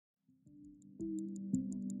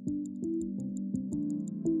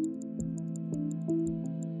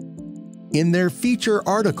In their feature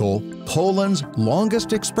article, Poland's Longest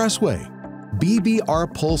Expressway,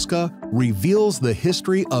 BBR Polska reveals the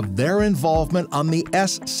history of their involvement on the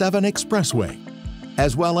S7 Expressway,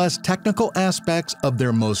 as well as technical aspects of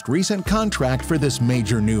their most recent contract for this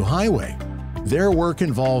major new highway. Their work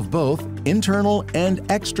involved both internal and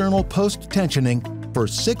external post-tensioning for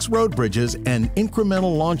 6 road bridges and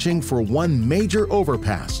incremental launching for 1 major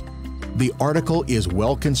overpass. The article is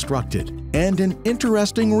well constructed and an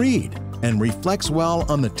interesting read, and reflects well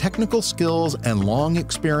on the technical skills and long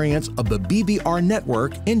experience of the BBR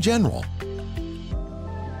network in general.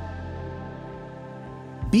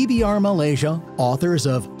 BBR Malaysia, authors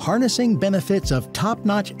of Harnessing Benefits of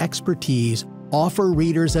Top-Notch Expertise, offer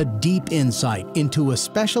readers a deep insight into a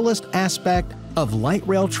specialist aspect of light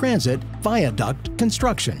rail transit viaduct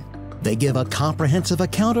construction. They give a comprehensive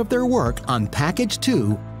account of their work on Package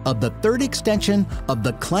 2 of the 3rd extension of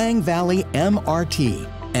the Klang Valley MRT,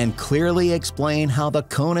 and clearly explain how the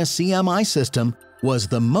CONNÄCT CMI system was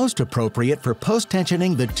the most appropriate for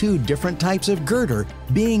post-tensioning the 2 different types of girder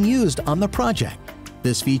being used on the project.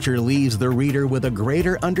 This feature leaves the reader with a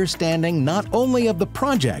greater understanding not only of the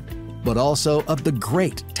project, but also of the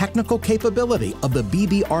great technical capability of the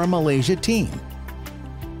BBR Malaysia team.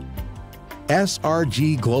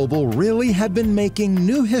 SRG Global really had been making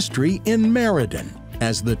new history in Merredin,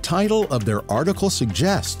 as the title of their article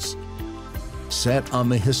suggests. Set on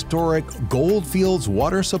the historic Goldfields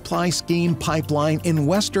Water Supply Scheme pipeline in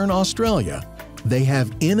Western Australia, they have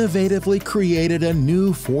innovatively created a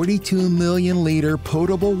new 42 million litre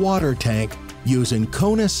potable water tank using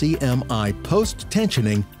CONNÄCT CMI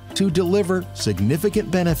post-tensioning to deliver significant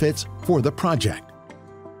benefits for the project.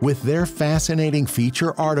 With their fascinating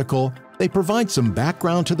feature article, they provide some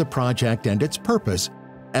background to the project and its purpose,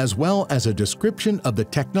 as well as a description of the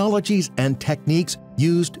technologies and techniques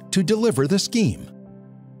used to deliver the scheme.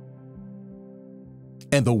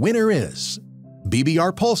 And the winner is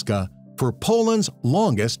BBR Polska for Poland's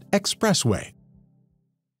Longest Expressway.